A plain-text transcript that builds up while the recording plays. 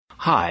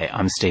Hi,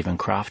 I'm Stephen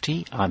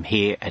Crafty. I'm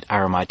here at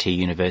RMIT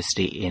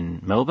University in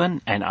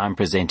Melbourne and I'm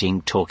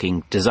presenting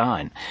Talking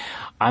Design.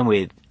 I'm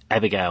with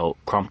Abigail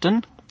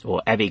Crompton,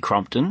 or Abby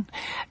Crompton,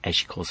 as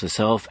she calls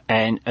herself,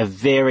 and a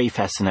very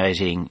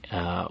fascinating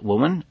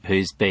woman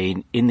who's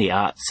been in the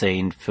art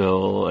scene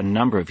for a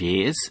number of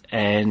years.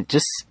 And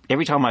just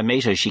every time I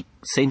meet her, she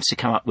seems to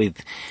come up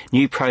with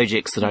new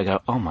projects that I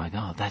go, oh my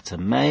God, that's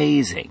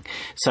amazing.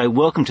 So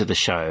welcome to the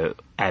show,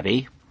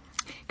 Abby.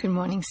 Good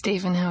morning,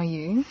 Stephen. How are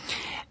you?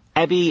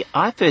 Abby,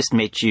 I first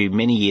met you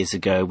many years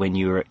ago when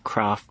you were at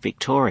Craft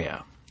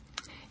Victoria.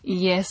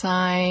 Yes,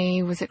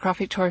 I was at Craft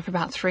Victoria for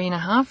about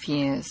 3.5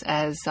 years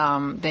as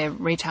their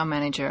retail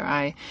manager.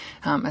 I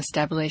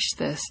established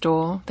the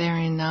store there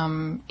in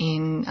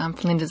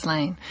Flinders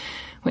Lane,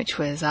 which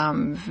was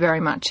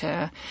very much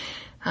a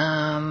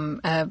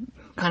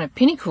kind of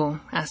pinnacle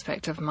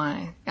aspect of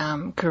my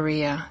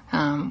career,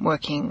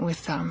 working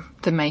with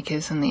the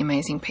makers and the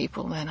amazing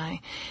people that I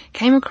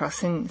came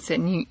across, and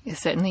certainly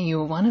you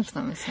were one of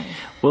them. So.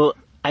 Well,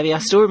 Abby, I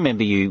still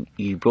remember you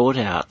brought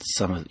out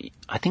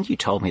I think you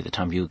told me at the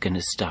time you were going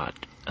to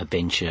start a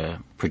venture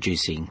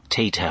producing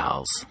tea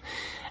towels.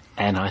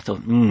 And I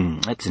thought,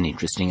 that's an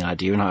interesting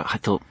idea. And I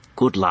thought,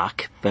 good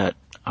luck, but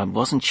I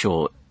wasn't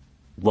sure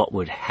what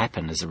would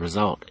happen as a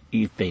result.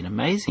 You've been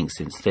amazing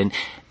since then.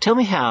 Tell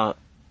me how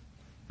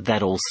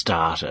that all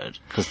started,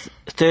 because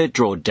Third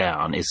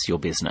Drawdown is your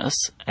business,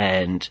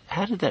 and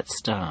how did that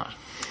start?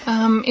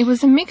 It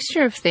was a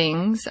mixture of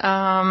things.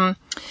 I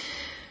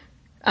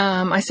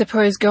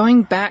suppose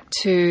going back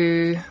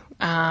to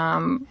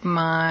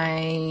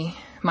my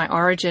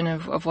origin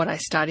of what I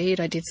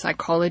studied, I did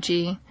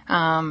psychology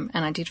and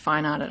I did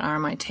fine art at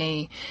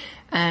RMIT.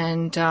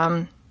 And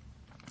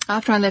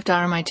after I left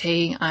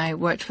RMIT, I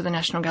worked for the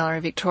National Gallery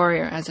of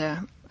Victoria as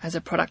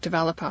a product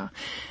developer.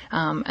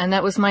 And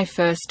that was my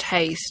first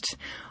taste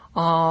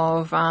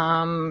of,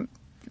 the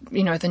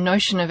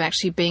notion of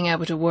actually being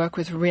able to work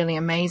with really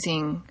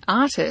amazing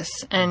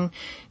artists and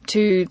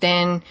to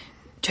then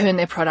turn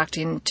their product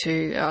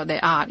their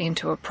art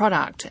into a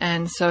product.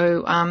 And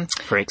so...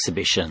 for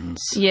exhibitions.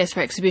 Yes,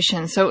 for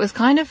exhibitions. So it was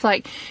kind of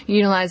like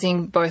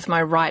utilising both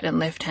my right and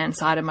left-hand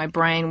side of my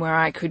brain, where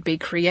I could be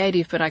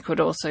creative, but I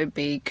could also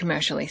be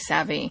commercially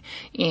savvy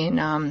in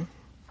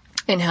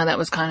how that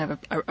was kind of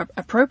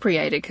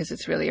appropriated, because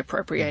it's really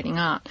appropriating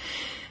art.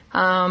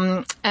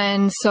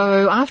 And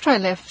so after I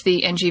left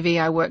the NGV,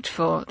 I worked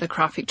for the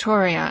Craft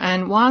Victoria.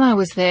 And while I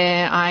was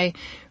there, I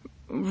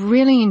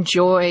really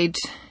enjoyed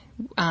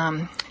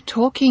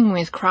talking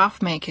with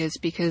craft makers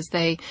because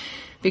they're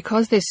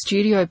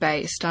studio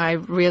based. I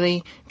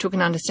really took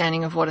an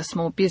understanding of what a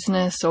small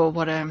business or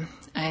what a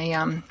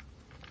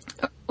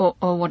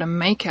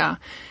maker,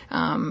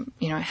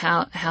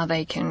 how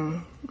they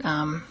can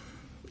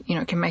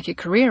make a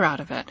career out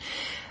of it.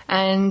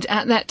 And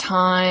at that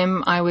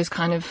time, I was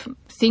kind of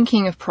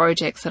thinking of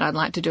projects that I'd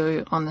like to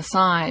do on the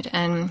side.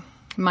 And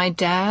my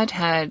dad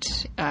had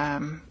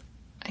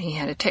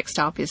a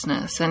textile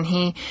business, and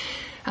he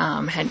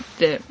had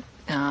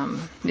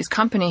this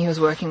company he was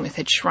working with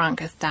had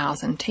shrunk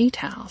 1,000 tea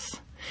towels.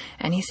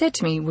 And he said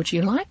to me, would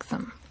you like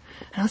them?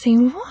 And I was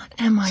thinking, what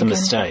am I going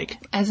to do?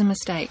 As a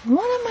mistake.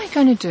 What am I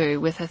going to do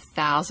with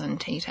 1,000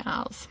 tea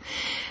towels?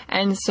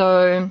 And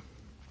so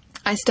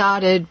I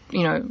started,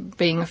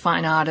 being a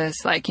fine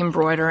artist, like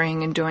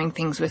embroidering and doing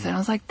things with it. I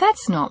was like,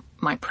 that's not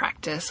my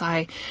practice.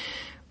 I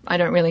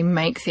don't really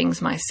make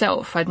things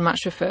myself. I'd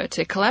much prefer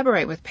to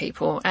collaborate with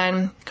people.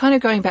 And kind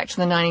of going back to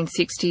the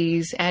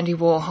 1960s, Andy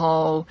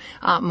Warhol,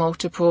 art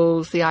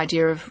multiples, the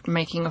idea of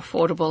making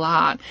affordable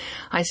art,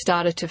 I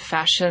started to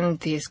fashion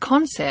this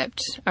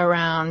concept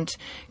around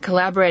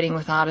collaborating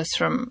with artists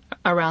from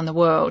around the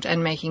world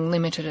and making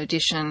limited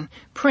edition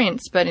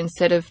prints, but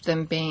instead of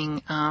them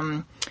being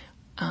on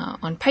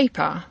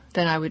paper,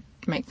 then I would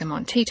make them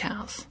on tea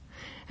towels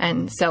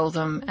and sell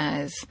them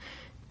as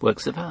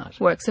works of art,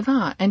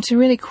 and to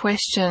really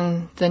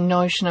question the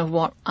notion of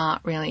what art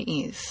really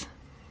is,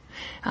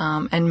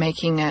 and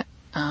making it,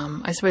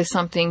 I suppose,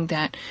 something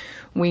that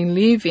we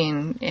live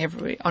in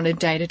on a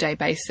day-to-day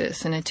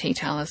basis, and a tea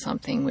towel is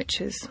something which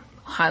is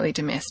highly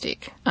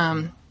domestic.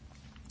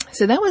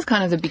 So that was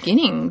kind of the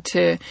beginning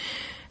to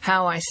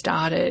how I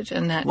started,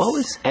 and that's...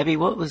 Abby,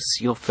 what was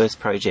your first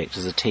project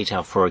as a tea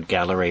towel for a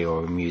gallery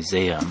or a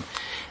museum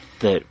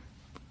that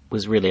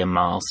was really a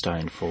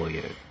milestone for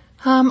you?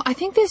 I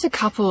think there's a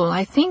couple.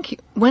 I think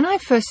when I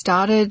first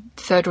started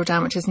Third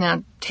Drawdown, which is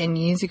now 10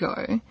 years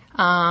ago,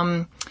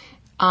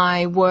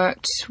 I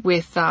worked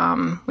with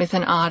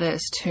an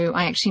artist who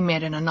I actually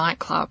met in a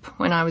nightclub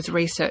when I was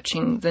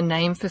researching the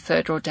name for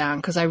Third Drawdown,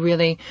 because I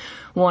really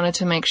wanted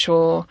to make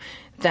sure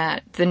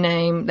that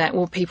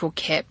people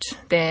kept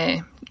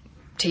their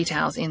tea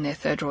towels in their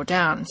Third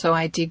Drawdown. So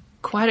I did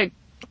quite a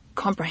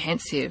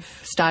comprehensive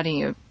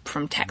study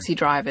from taxi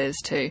drivers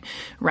to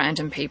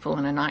random people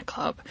in a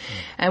nightclub.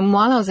 And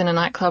while I was in a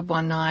nightclub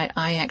one night,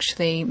 I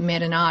actually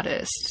met an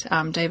artist,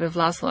 David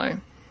Vlaslo,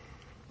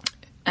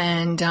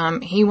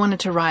 and he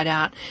wanted to write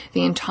out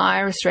the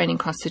entire Australian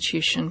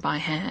Constitution by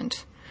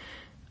hand.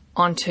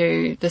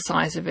 onto the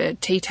size of a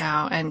tea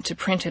towel and to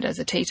print it as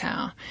a tea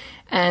towel.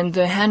 And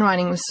the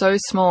handwriting was so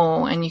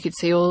small and you could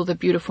see all the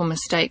beautiful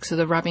mistakes of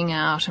the rubbing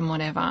out and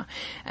whatever.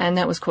 And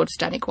that was called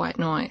Static White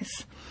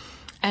Noise.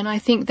 And I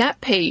think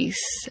that piece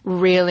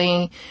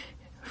really,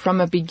 from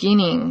a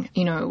beginning,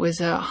 you know, it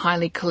was a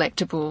highly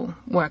collectible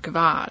work of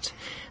art.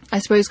 I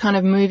suppose kind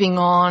of moving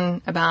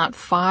on about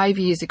 5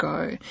 years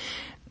ago,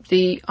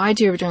 the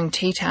idea of doing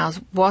tea towels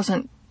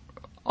wasn't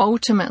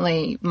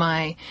ultimately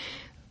my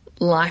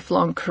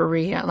lifelong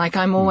career. Like,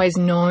 I'm always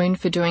known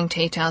for doing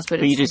tea towels,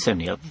 but you do so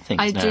many other things.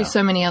 I do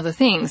so many other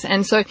things.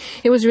 And so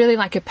it was really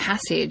like a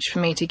passage for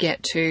me to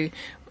get to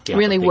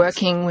really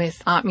working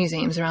with art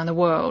museums around the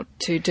world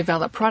to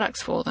develop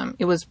products for them.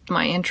 It was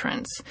my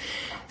entrance.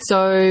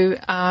 So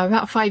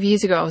about 5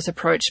 years ago, I was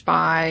approached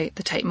by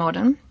the Tate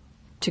Modern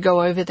to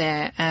go over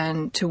there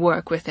and to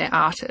work with their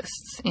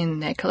artists in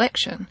their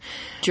collection.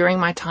 During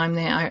my time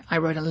there, I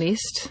wrote a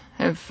list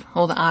of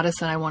all the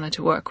artists that I wanted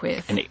to work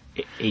with. And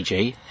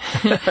e.g.?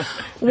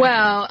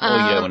 Well... or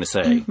you don't want to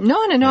say?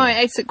 No.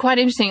 It's quite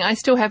interesting. I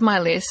still have my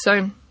list.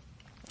 So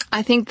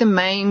I think the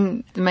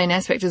main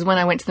aspect is when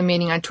I went to the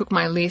meeting, I took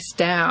my list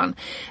down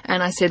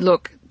and I said,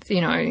 look, you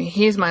know,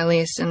 here's my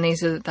list and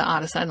these are the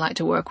artists I'd like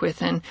to work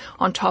with. And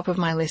on top of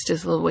my list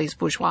is Louise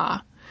Bourgeois.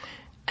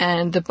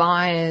 And the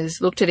buyers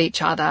looked at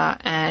each other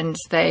and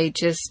they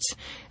just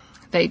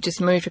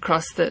moved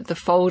across the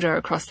folder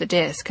across the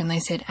desk and they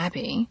said,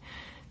 Abby,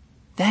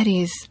 that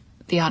is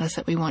the artist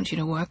that we want you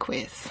to work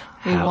with.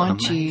 We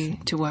want you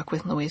to work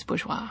with Louise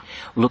Bourgeois.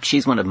 Look,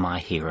 she's one of my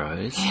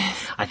heroes.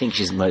 Yes. I think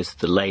she's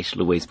the late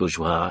Louise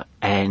Bourgeois.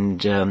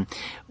 And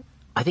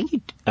I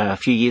think a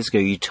few years ago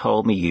you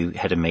told me you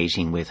had a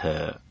meeting with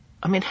her.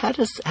 I mean, how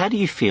do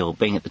you feel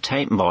being at the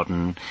Tate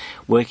Modern,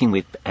 working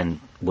with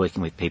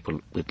people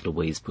with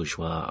Louise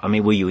Bourgeois? I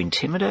mean, were you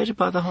intimidated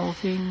by the whole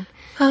thing?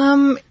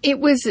 It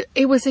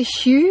was a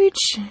huge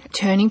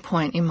turning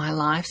point in my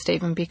life,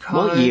 Stephen,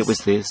 because... What year was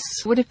this?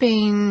 It would have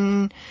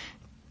been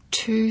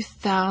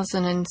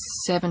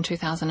 2007,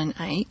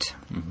 2008.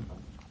 Mm-hmm.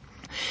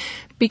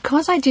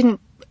 Because I didn't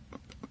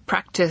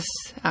practice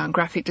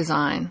graphic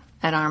design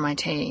at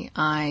RMIT,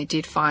 I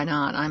did fine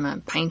art. I'm a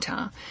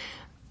painter.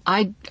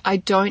 I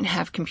don't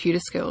have computer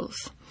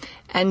skills.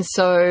 And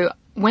so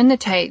when the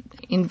Tate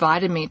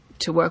invited me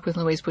to work with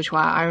Louise Bourgeois,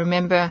 I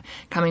remember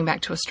coming back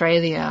to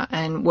Australia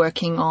and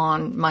working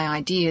on my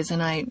ideas,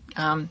 and I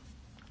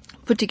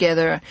put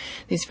together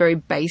this very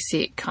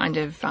basic kind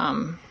of,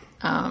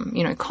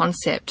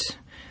 concept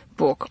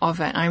book of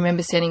it. I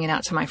remember sending it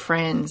out to my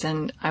friends,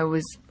 and I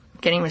was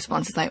getting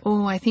responses like,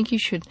 oh, I think you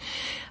should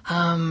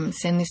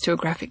send this to a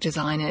graphic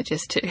designer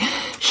just to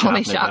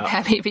polish up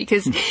Abby,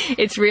 because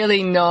it's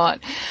really not,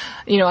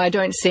 you know, I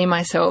don't see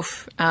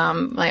myself,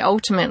 like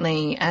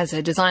ultimately as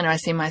a designer, I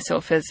see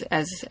myself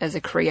as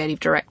a creative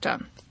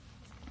director.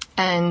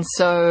 And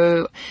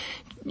so,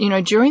 you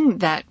know, during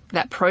that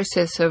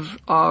process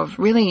of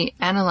really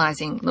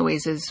analysing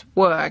Louise's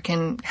work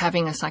and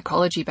having a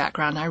psychology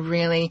background, I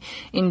really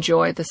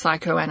enjoyed the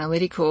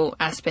psychoanalytical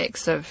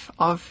aspects of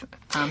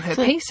her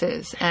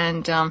pieces.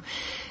 And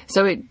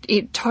so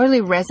it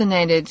totally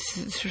resonated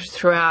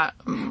throughout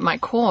my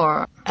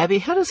core. Abby,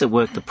 how does it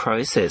work, the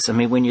process? I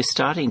mean, when you're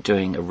starting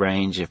doing a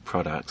range of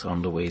products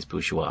on Louise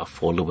Bourgeois,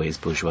 for Louise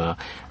Bourgeois,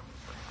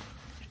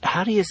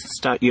 how do you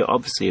start? You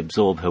obviously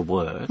absorb her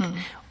work.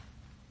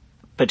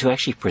 But to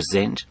actually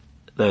present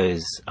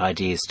those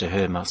ideas to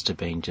her must have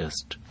been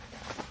just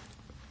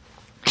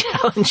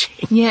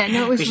challenging. Yeah,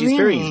 no, it was she's really...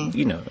 very,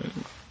 you know,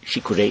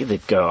 she could either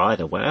go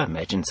either way, I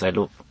imagine, say,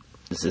 look,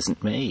 this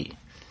isn't me.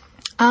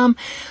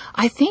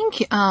 I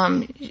think,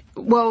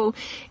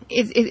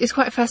 it's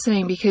quite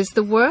fascinating because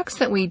the works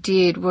that we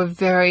did were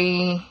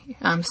very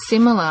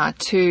similar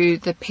to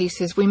the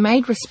pieces. We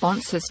made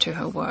responses to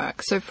her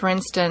work. So, for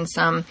instance...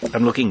 I'm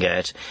looking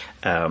at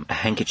a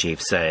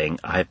handkerchief saying,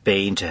 I've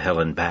been to hell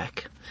and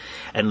back,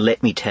 and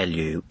let me tell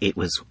you, it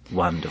was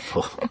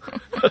wonderful.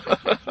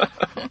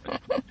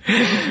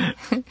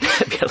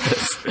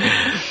 Fabulous.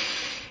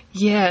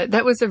 Yeah,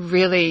 that was a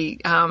really...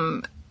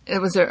 it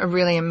was a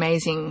really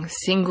amazing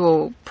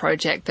single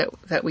project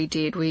that we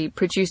did. We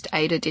produced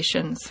 8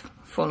 editions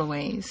for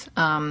Louise.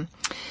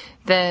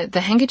 The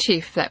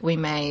handkerchief that we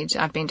made,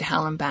 I've been to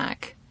hell and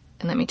back,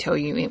 and let me tell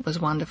you, it was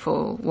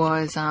wonderful,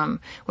 was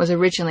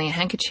originally a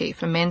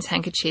handkerchief, a men's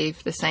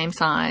handkerchief, the same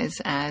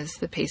size as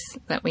the piece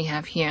that we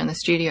have here in the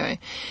studio.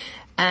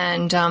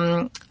 And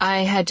I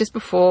had, just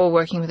before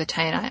working with the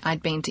Tate,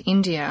 I'd been to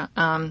India,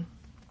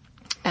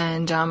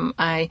 and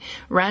I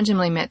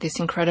randomly met this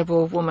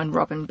incredible woman,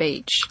 Robin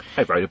Beach.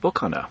 I wrote a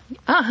book on her.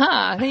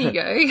 Aha, there you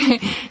go.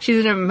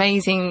 She's an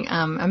amazing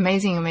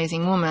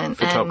woman.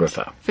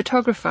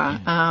 Photographer.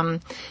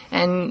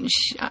 And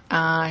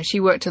she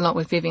worked a lot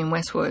with Vivienne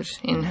Westwood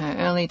in her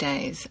early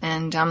days.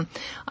 And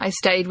I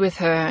stayed with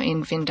her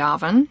in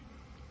Vrindavan.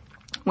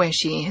 where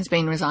she has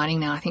been residing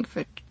now, I think,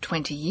 for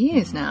 20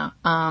 years now.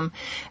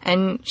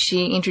 And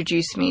she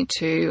introduced me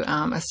to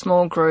a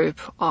small group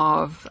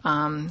of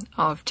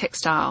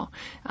textile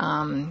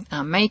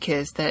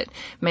makers that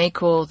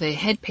make all the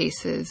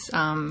headpieces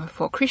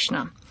for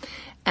Krishna.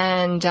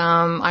 And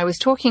I was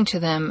talking to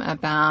them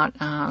about,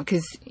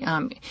 because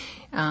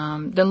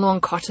the long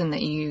cotton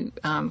that you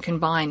can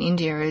buy in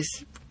India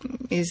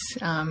is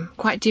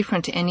quite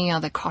different to any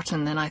other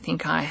cotton that I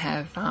think I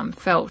have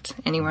felt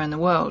anywhere in the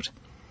world.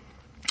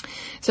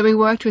 So we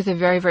worked with a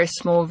very, very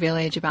small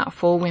village, about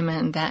 4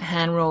 women that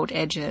hand-rolled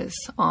edges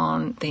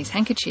on these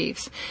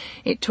handkerchiefs.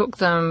 It took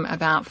them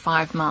about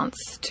 5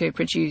 months to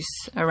produce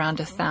around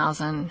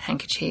 1,000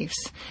 handkerchiefs,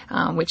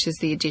 which is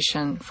the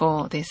edition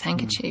for this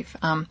handkerchief.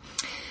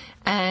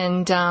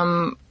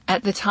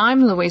 At the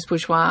time Louise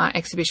Bourgeois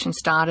exhibition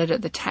started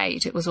at the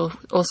Tate, it was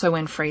also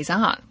when Frieze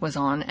Art was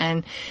on,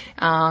 and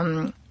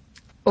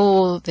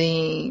all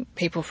the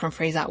people from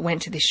Frieze Art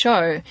went to this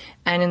show,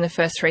 and in the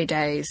first 3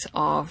 days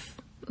of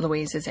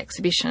Louise's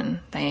exhibition,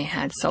 they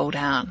had sold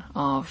out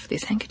of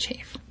this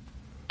handkerchief,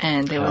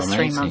 and there was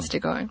 3 months to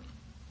go.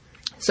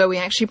 So we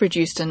actually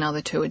produced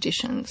another 2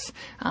 editions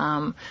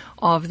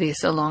of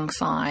this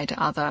alongside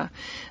other,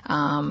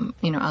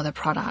 other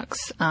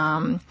products.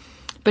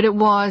 But it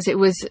was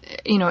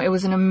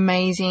an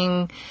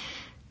amazing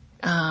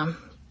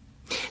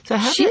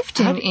shift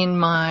in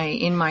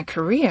my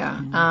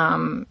career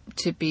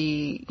to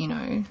be,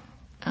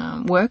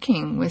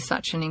 working with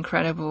such an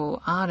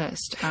incredible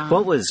artist.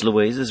 What was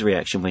Louise's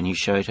reaction when you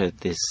showed her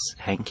this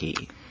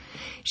hanky?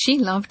 She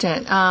loved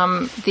it.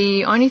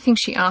 The only thing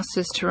she asked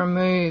us to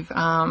remove,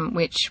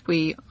 which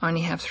we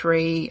only have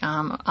 3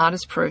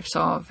 artist proofs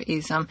of,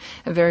 is a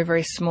very,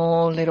 very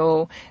small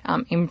little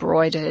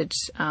embroidered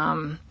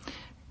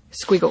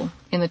squiggle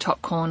in the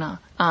top corner.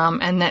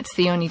 And that's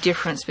the only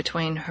difference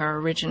between her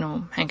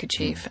original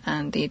handkerchief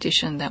and the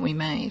edition that we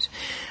made.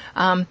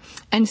 And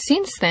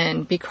since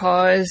then,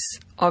 because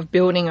of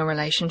building a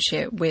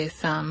relationship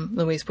with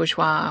Louise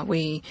Bourgeois,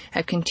 we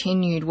have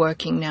continued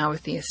working now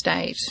with the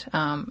estate,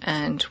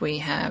 and we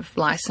have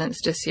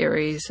licensed a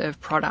series of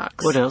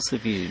products. What else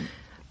have you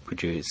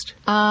produced?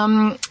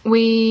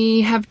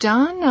 We have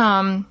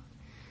done...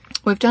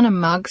 We've done a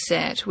mug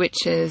set,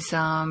 which is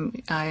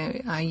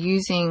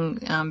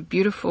using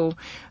beautiful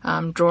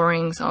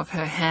drawings of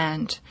her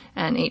hand,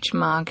 and each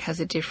mug has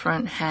a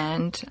different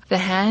hand. The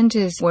hand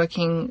is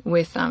working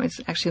with,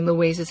 it's actually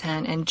Louise's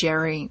hand, and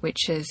Jerry,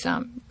 which is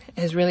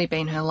has really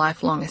been her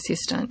lifelong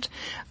assistant.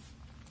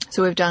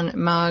 So we've done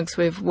mugs,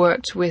 we've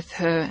worked with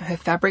her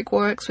fabric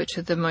works, which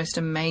are the most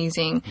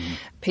amazing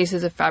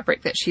pieces of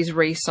fabric that she's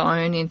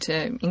re-sewn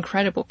into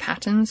incredible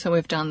patterns. So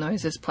we've done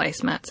those as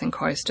placemats and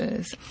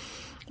coasters.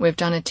 We've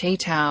done a tea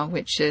towel,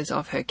 which is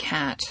of her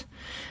cat,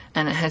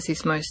 and it has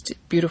this most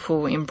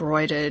beautiful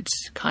embroidered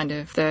kind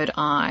of third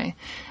eye.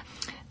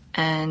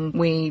 And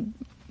we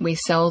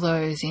sell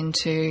those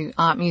into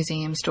art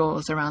museum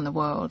stores around the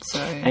world. So.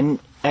 And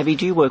Abby,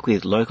 do you work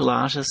with local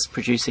artists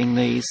producing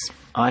these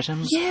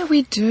items? Yeah,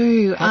 we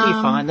do. How do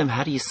you find them?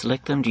 How do you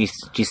select them? Do you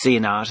see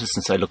an artist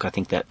and say, look, I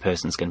think that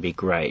person's going to be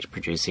great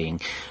producing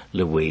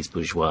Louise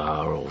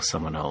Bourgeois or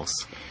someone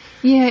else?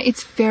 Yeah,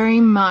 it's very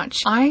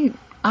much...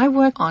 I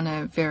work on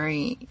a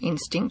very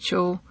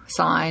instinctual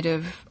side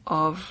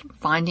of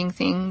finding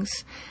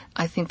things.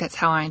 I think that's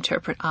how I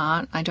interpret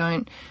art. I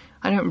don't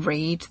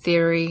read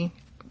theory,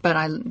 but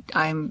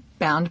I'm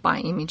bound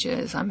by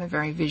images. I'm a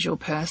very visual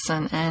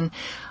person, and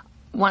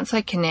once I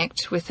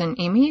connect with an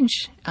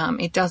image,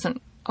 it doesn't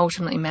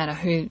ultimately matter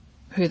who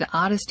the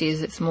artist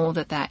is. It's more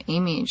that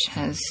image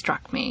has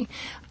struck me,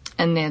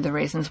 and they're the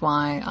reasons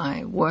why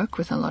I work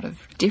with a lot of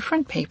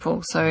different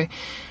people. So,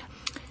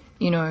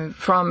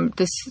 from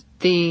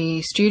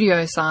the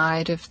studio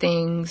side of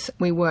things,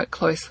 we work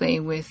closely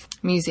with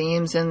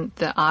museums and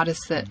the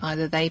artists that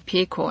either they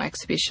pick or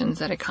exhibitions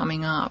that are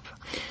coming up.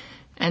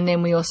 And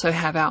then we also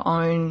have our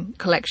own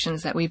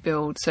collections that we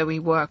build. So we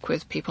work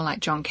with people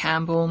like John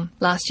Campbell.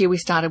 Last year we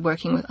started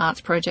working with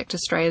Arts Project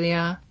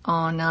Australia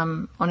on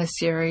a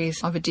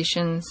series of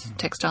editions,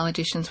 textile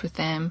editions with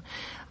them.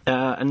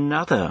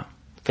 Another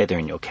feather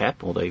in your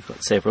cap, although you've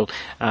got several,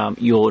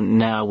 you're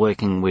now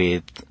working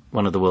with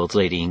one of the world's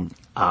leading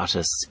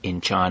artists in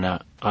China,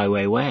 Ai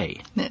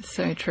Weiwei. That's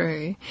so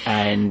true.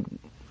 And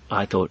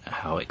I thought,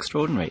 how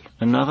extraordinary.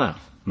 Another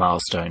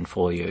milestone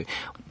for you.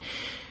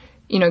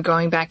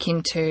 Going back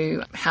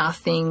into how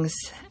things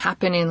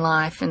happen in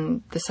life,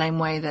 and the same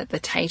way that the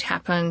Tate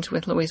happened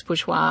with Louise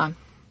Bourgeois.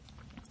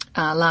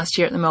 Last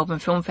year at the Melbourne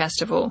Film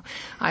Festival,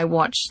 I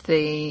watched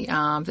the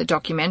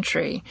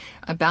documentary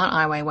about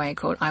Ai Weiwei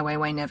called Ai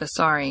Weiwei Never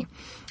Sorry.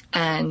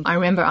 And I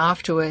remember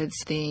afterwards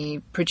the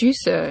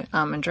producer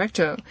and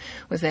director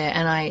was there,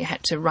 and I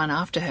had to run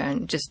after her.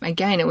 And just,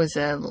 again, it was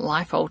a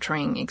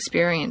life-altering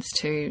experience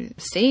to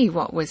see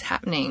what was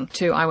happening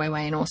to Ai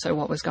Weiwei and also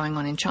what was going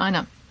on in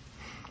China.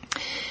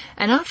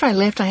 And after I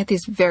left, I had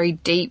this very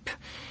deep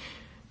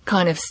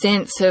kind of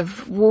sense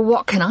of, well,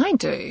 what can I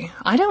do?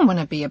 I don't want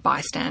to be a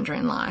bystander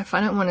in life. I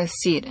don't want to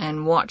sit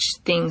and watch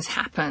things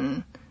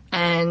happen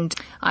And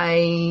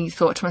I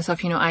thought to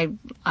myself,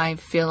 I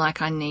feel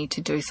like I need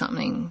to do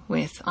something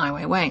with Ai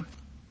Weiwei.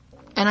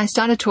 And I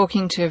started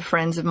talking to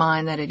friends of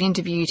mine that had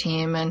interviewed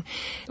him, and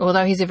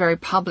although he's a very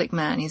public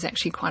man, he's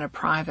actually quite a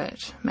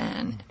private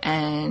man.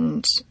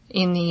 And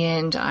in the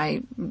end,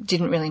 I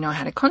didn't really know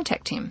how to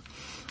contact him.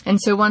 And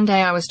so one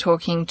day I was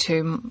talking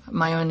to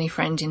my only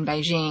friend in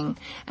Beijing,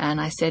 and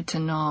I said to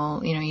Noel,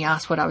 he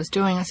asked what I was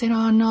doing. I said,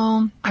 "Oh,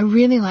 Noel, I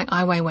really like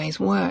Ai Weiwei's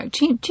work.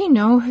 Do you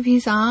know of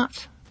his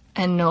art?"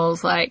 And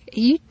Noel's like, "Are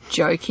you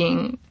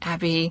joking,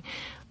 Abby?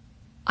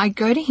 I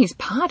go to his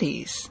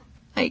parties.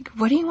 Like,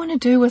 what do you want to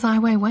do with Ai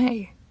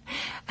Weiwei?"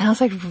 And I was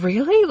like,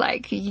 "Really?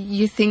 Like,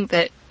 you think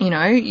that,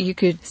 you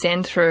could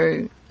send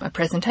through a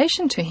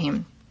presentation to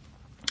him?"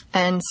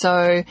 And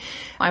so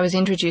I was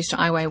introduced to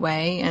Ai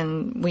Weiwei,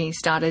 and we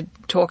started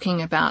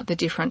talking about the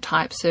different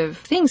types of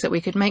things that we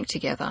could make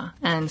together.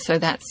 And so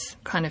that's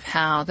kind of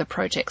how the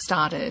project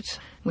started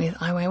with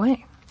Ai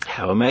Weiwei.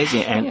 How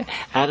amazing. And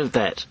out of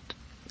that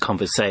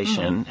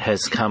conversation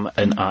has come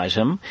an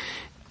item,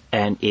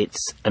 and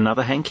it's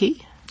another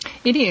hanky?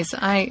 It is.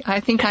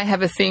 I think I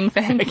have a thing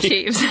for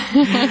handkerchiefs.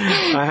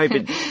 I hope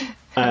it...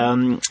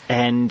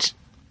 and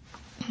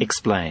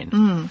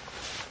explain.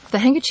 The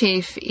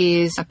handkerchief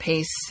is a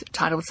piece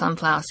titled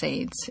Sunflower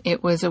Seeds.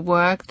 It was a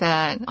work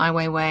that Ai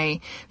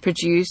Weiwei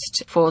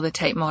produced for the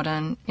Tate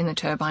Modern in the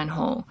Turbine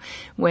Hall,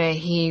 where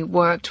he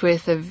worked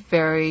with a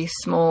very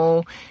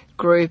small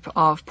group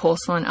of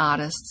porcelain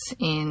artists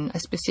in a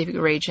specific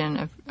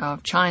region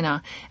of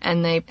China,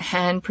 and they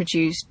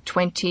hand-produced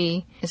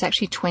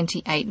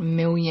 28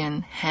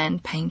 million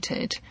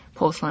hand-painted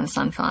porcelain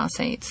sunflower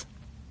seeds.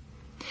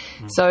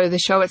 So the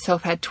show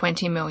itself had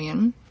 20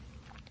 million.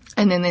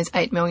 And then there's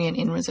 8 million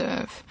in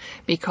reserve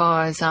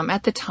because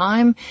at the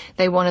time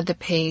they wanted the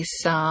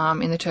piece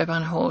in the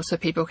Turbine Hall so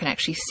people can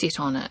actually sit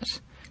on it.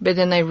 But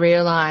then they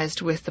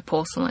realised with the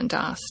porcelain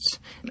dust,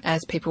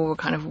 as people were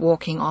kind of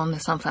walking on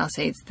the sunflower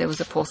seeds, there was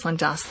a porcelain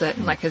dust that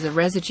like as a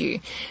residue,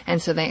 and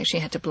so they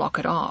actually had to block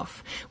it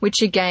off,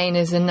 which again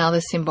is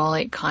another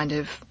symbolic kind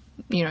of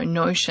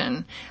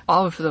notion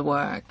of the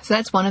work. So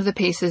that's one of the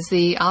pieces.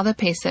 The other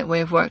piece that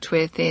we've worked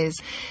with is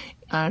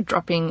a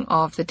dropping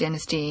of the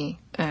Dynasty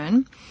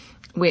urn,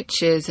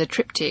 which is a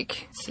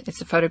triptych.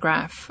 It's a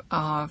photograph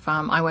of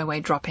Ai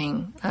Weiwei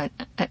dropping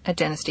a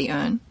Dynasty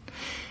urn.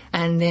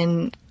 And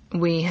then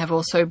we have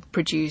also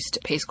produced a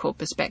piece called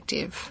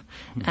Perspective.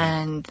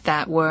 And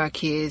that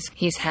work is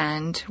his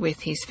hand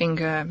with his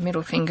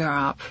middle finger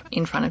up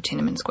in front of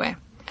Tiananmen Square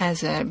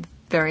as a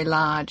very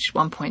large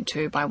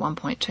 1.2 by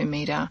 1.2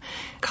 metre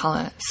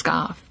colour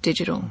scarf,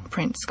 digital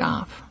print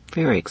scarf.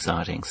 Very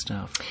exciting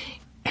stuff.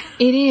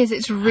 It is.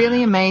 It's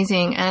really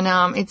amazing,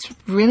 and it's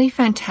really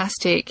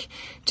fantastic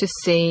to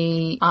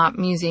see art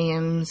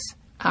museums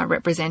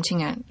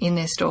representing it in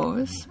their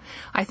stores.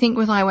 I think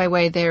with Ai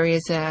Weiwei there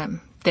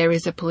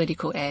is a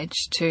political edge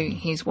to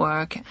his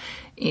work.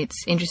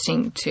 It's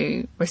interesting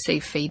to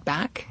receive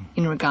feedback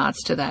in regards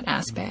to that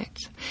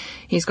aspect.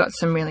 He's got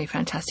some really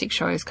fantastic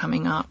shows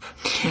coming up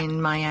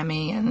in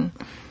Miami and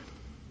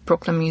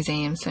Brooklyn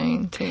Museum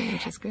soon too,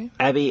 which is good.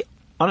 Abby,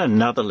 on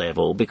another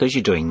level, because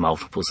you're doing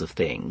multiples of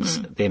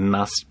things, there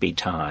must be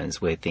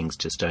times where things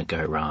just don't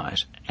go right,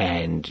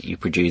 and you're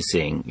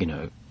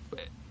producing,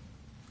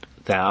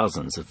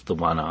 thousands of the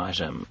one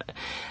item,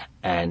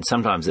 and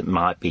sometimes it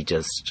might be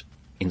just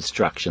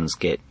instructions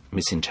get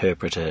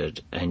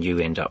misinterpreted and you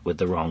end up with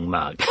the wrong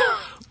mug.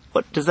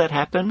 What does that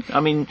happen?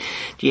 I mean,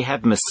 do you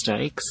have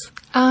mistakes?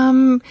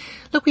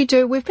 Look, we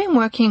do. We've been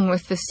working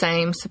with the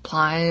same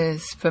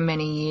suppliers for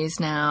many years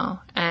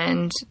now,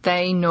 and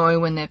they know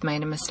when they've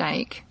made a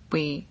mistake.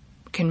 We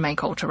can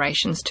make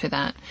alterations to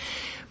that.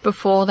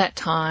 Before that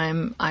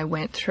time, I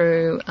went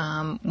through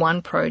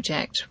one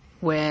project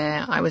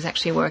where I was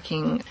actually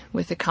working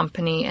with a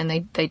company and they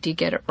did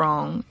get it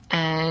wrong,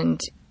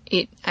 and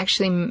it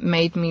actually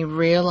made me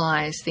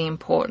realise the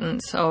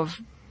importance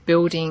of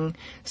building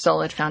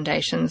solid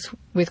foundations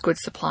with good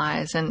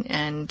suppliers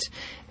and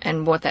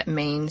what that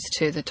means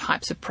to the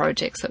types of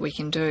projects that we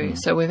can do.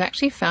 So we've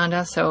actually found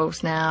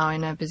ourselves now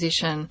in a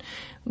position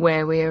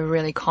where we are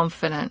really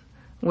confident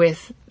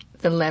with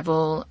the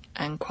level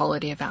and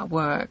quality of our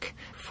work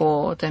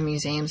for the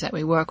museums that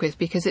we work with,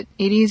 because it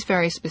is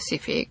very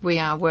specific. We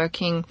are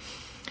working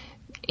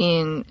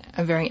in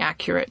a very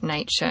accurate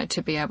nature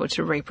to be able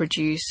to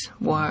reproduce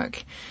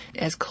work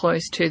as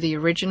close to the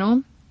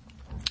original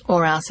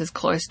or else as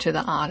close to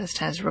the artist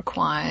has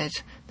required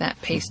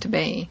that piece to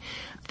be.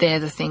 They're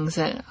the things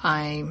that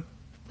I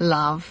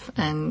love,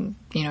 and,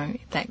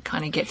 that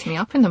kind of gets me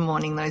up in the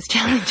morning, those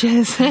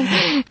challenges.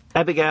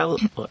 Abigail,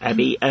 or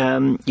Abby,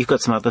 you've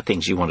got some other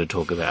things you want to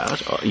talk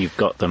about. You've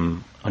got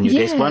them on your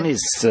desk. One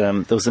is,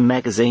 there was a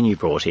magazine you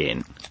brought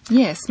in.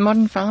 Yes,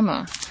 Modern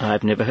Farmer.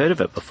 I've never heard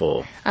of it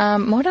before.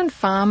 Modern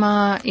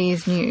Farmer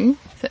is new.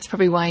 That's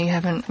probably why you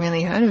haven't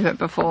really heard of it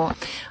before.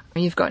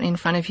 You've got in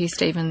front of you,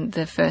 Stephen,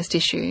 the first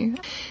issue.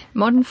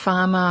 Modern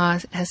Farmer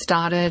has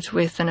started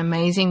with an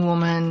amazing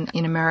woman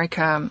in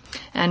America,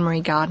 Anne Marie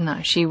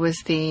Gardner. She was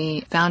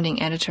the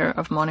founding editor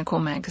of Monocle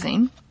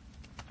magazine.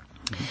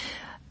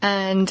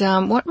 And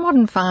what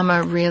Modern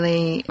Farmer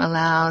really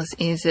allows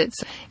is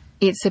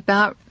it's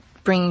about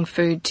bringing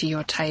food to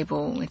your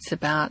table. It's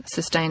about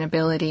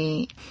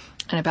sustainability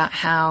and about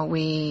how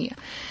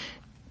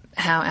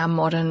our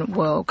modern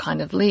world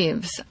kind of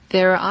lives.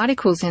 There are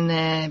articles in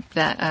there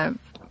that are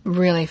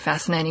really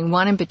fascinating.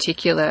 One in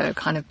particular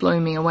kind of blew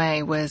me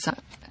away was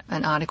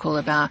an article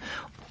about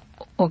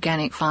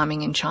organic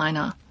farming in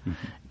China.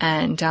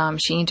 And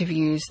she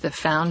interviews the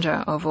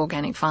founder of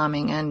organic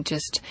farming and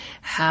just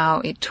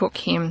how it took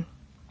him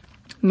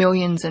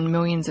millions and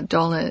millions of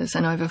dollars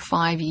and over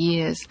 5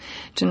 years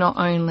to not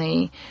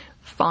only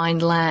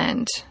find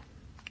land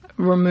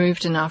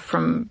removed enough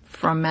from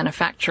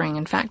manufacturing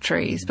and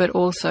factories, but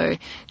also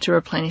to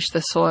replenish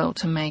the soil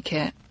to make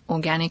it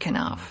organic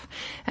enough.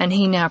 And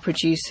he now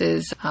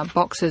produces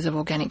boxes of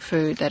organic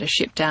food that are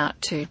shipped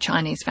out to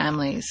Chinese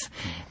families.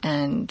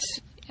 And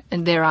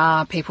there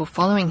are people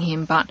following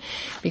him, but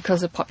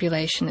because the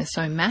population is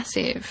so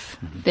massive,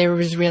 there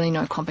is really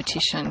no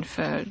competition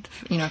for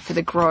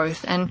the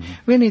growth and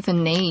really the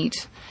need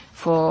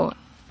for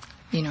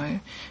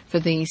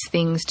these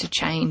things to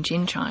change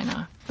in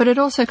China. But it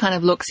also kind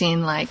of looks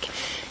in like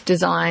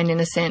design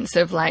in a sense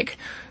of like,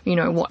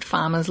 what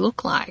farmers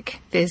look like.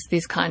 There's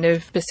this kind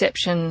of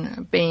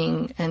perception,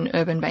 being an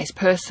urban-based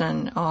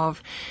person,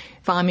 of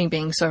farming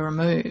being so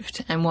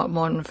removed. And what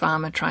Modern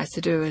Farmer tries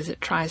to do is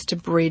it tries to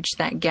bridge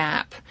that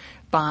gap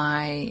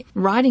by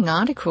writing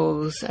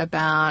articles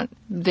about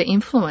the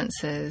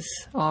influences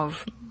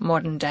of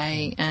modern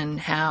day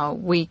and how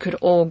we could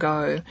all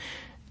go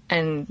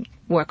and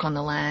work on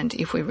the land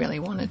if we really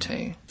wanted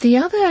to. The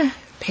other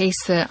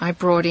piece that I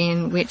brought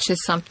in, which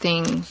is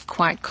something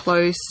quite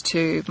close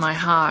to my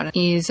heart,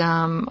 is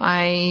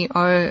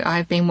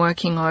I've been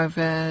working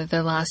over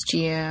the last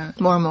year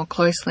more and more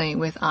closely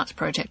with Arts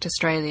Project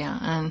Australia,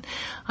 and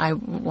I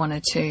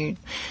wanted to,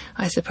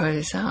 I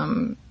suppose,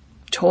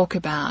 talk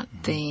about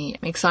the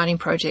exciting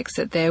projects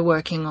that they're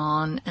working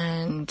on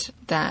and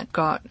that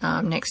got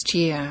next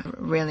year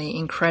really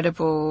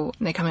incredible.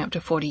 They're coming up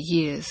to 40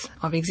 years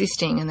of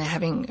existing and they're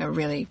having a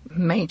really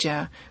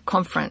major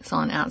conference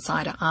on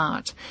outsider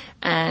art.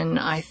 And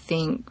I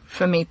think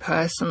for me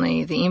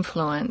personally, the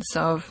influence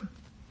of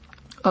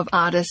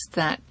artists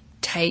that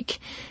take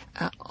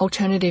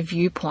alternative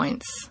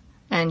viewpoints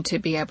and to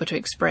be able to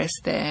express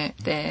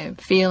their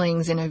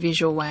feelings in a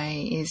visual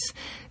way is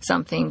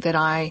something that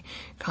I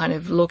kind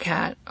of look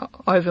at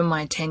over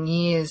my 10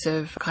 years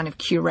of kind of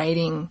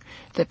curating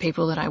the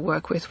people that I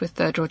work with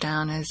Third Draw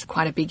Down as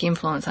quite a big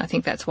influence. I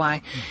think that's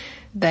why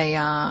they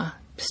are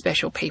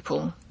special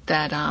people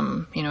that,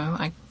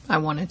 I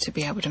wanted to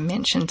be able to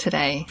mention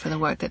today for the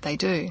work that they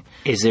do.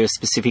 Is there a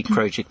specific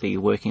project that you're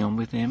working on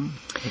with them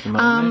at the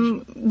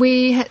moment?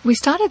 We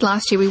started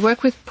last year. We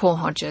work with Paul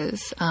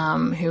Hodges,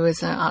 who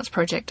is an arts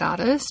project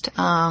artist.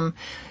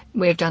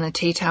 We've done a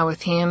tea towel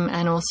with him,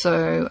 and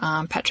also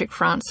Patrick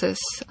Francis.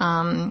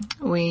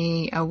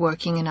 We are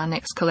working in our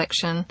next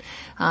collection.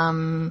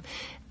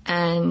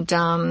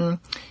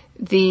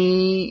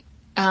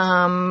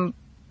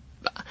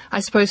 I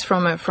suppose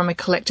from a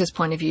collector's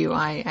point of view,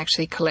 I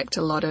actually collect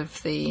a lot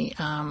of the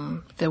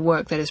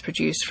work that is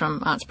produced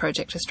from Arts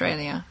Project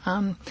Australia.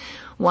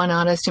 One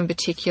artist in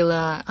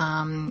particular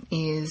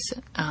is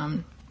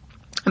a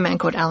man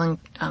called Alan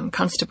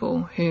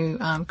Constable, who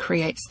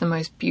creates the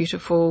most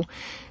beautiful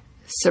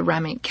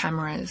ceramic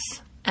cameras.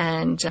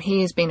 And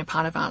he has been a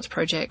part of Arts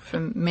Project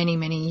for many,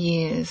 many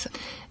years.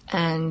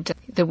 And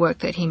the work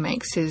that he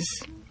makes is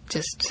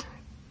just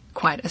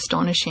quite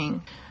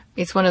astonishing.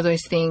 It's one of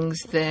those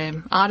things,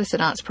 the artists at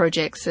Arts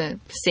Projects are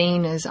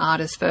seen as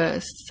artists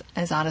first.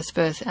 As artists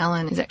first,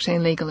 Alan is actually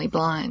legally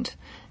blind.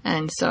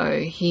 And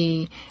so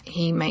he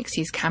makes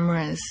his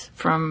cameras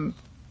from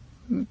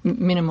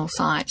minimal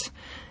sight.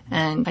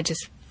 And I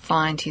just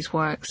find his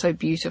work so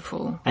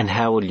beautiful. And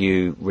how will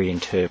you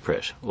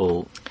reinterpret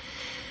all?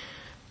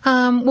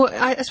 Well,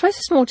 I suppose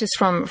it's more just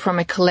from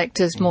a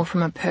collector's, more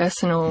from a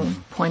personal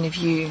point of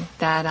view,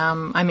 that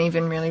I'm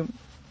even really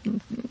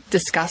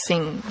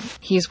discussing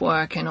his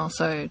work and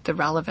also the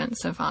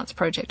relevance of Arts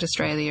Project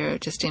Australia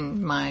just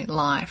in my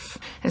life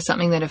as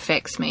something that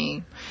affects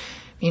me,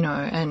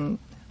 and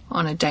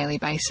on a daily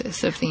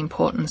basis, of the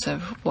importance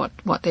of what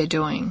they're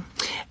doing.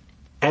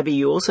 Abby,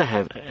 you also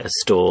have a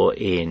store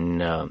in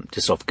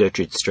just off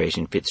Gertrude Street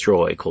in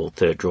Fitzroy called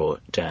Third Draw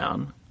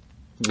Down,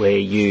 where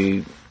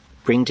you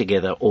bring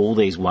together all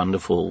these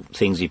wonderful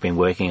things you've been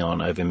working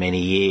on over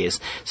many years.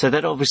 So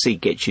that obviously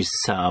gets you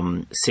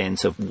some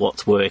sense of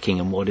what's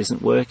working and what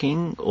isn't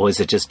working, or is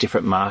it just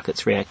different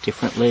markets react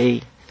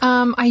differently?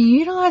 I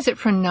utilise it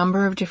for a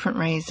number of different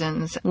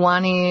reasons.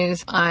 One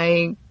is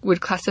I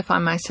would classify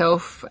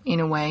myself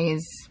in a way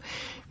as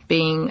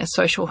being a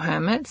social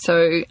hermit.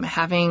 So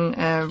having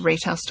a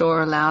retail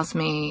store allows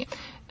me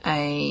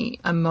a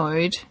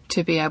mode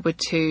to be able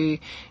to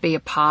be a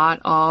part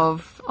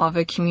of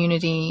a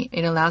community.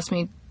 It allows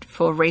me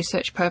for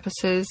research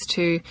purposes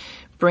to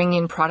bring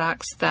in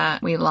products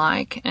that we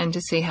like and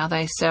to see how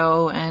they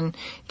sell, and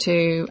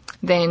to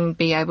then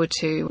be able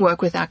to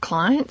work with our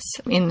clients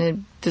in the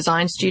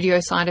design studio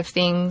side of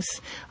things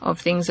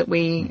that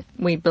we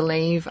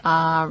believe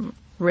are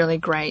really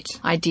great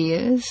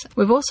ideas.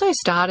 We've also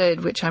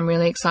started, which I'm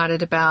really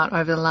excited about,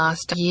 over the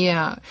last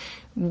year,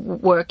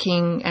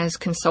 working as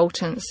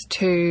consultants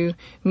to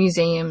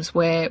museums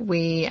where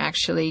we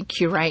actually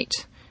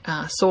curate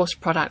source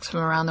products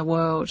from around the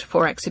world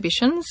for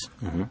exhibitions.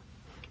 Mm-hmm.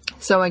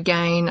 So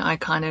again, I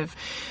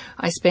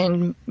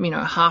spend,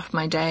 half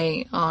my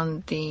day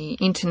on the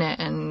internet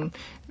and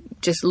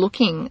just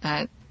looking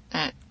at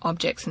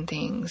objects and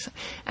things.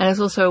 And it's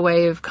also a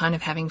way of kind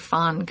of having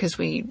fun, because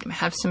we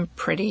have some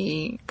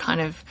pretty kind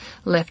of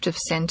left of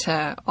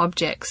centre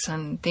objects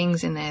and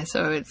things in there.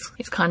 So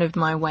it's kind of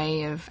my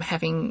way of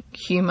having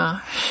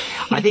humour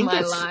in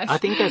my life. I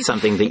think that's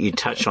something that you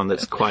touched on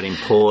that's quite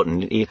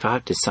important. If I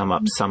have to sum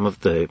up some of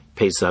the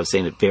pieces I've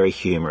seen, it's very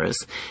humorous,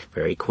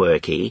 very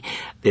quirky.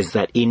 There's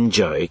that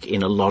in-joke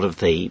in a lot of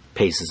the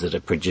pieces that are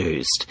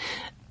produced.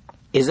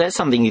 Is that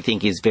something you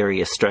think is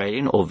very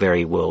Australian or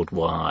very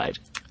worldwide?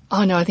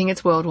 Oh, no, I think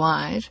it's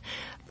worldwide.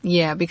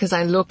 Yeah, because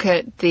I look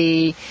at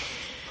the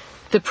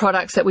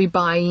products that we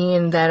buy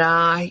in that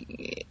are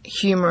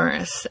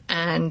humorous,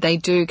 and they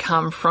do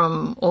come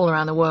from all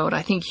around the world.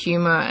 I think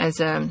humour is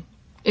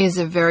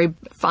a very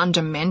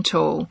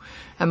fundamental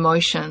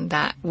emotion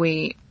that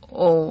we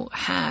all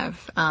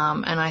have.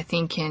 And I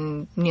think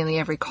in nearly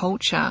every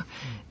culture,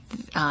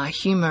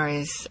 humour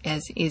is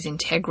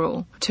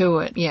integral to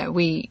it. Yeah,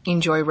 we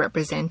enjoy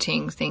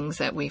representing things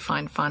that we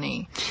find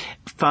funny.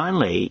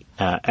 Finally,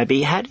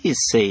 Abby, how do you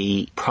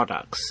see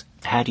products?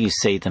 How do you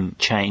see them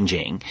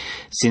changing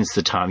since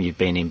the time you've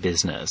been in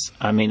business?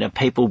 I mean, are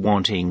people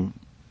wanting...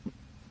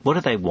 What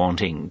are they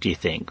wanting, do you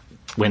think,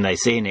 when they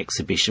see an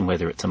exhibition,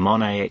 whether it's a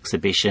Monet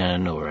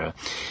exhibition or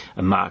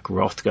a Mark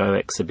Rothko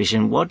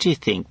exhibition? What do you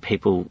think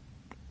people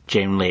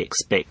generally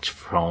expect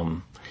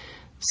from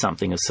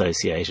something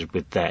associated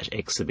with that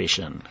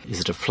exhibition? Is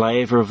it a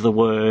flavour of the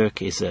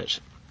work? Is it...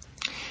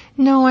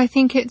 No, I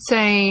think it's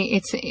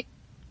an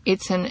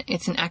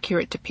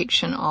accurate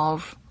depiction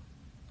of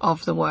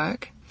the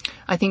work.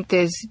 I think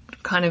there's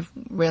kind of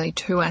really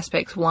two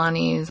aspects. One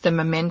is the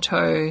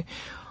memento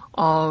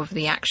of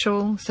the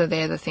actual, so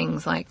they're the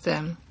things like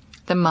the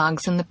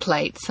mugs and the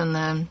plates and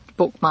the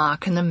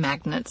bookmark and the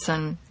magnets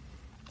and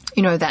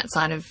that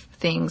side of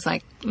things,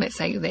 like, let's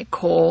say, their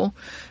core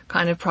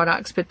kind of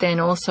products. But then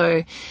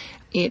also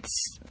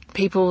it's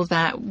people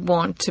that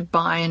want to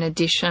buy an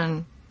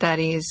edition that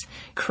is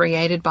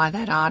created by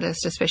that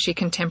artist, especially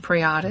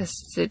contemporary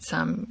artists. It's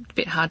a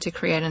bit hard to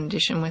create an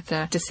edition with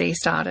a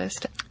deceased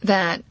artist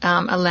that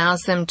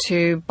allows them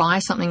to buy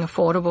something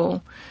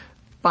affordable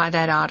by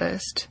that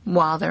artist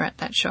while they're at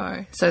that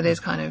show. So there's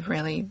kind of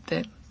really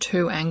the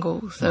two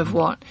angles of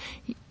what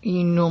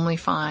you normally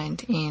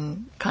find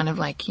in kind of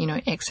like,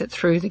 exit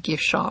through the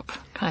gift shop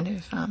kind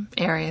of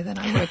area that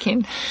I work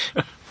in.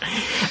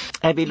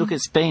 Abby, look,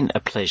 it's been a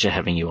pleasure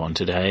having you on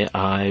today.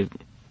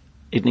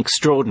 An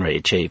extraordinary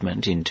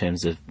achievement in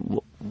terms of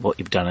what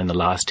you've done in the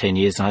last 10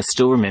 years. And I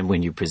still remember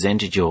when you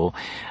presented your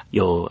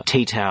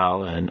tea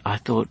towel, and I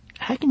thought,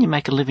 how can you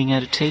make a living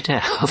out of tea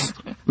towels?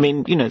 I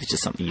mean, it's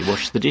just something you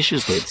wash the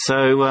dishes with.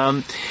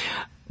 So,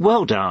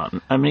 well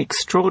done. I mean,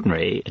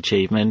 extraordinary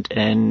achievement.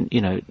 And,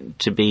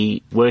 to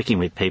be working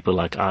with people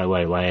like Ai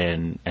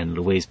Weiwei and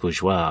Louise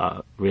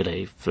Bourgeois,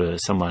 really, for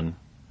someone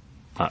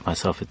like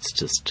myself, it's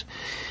just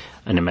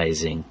an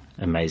amazing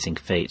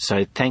feat.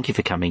 So thank you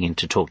for coming in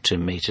to talk to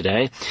me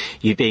today.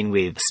 You've been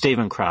with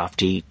Stephen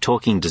Crafti,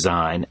 talking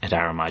design at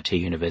RMIT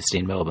University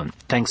in Melbourne.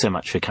 Thanks so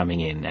much for coming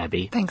in,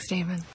 Abby. Thanks, Stephen.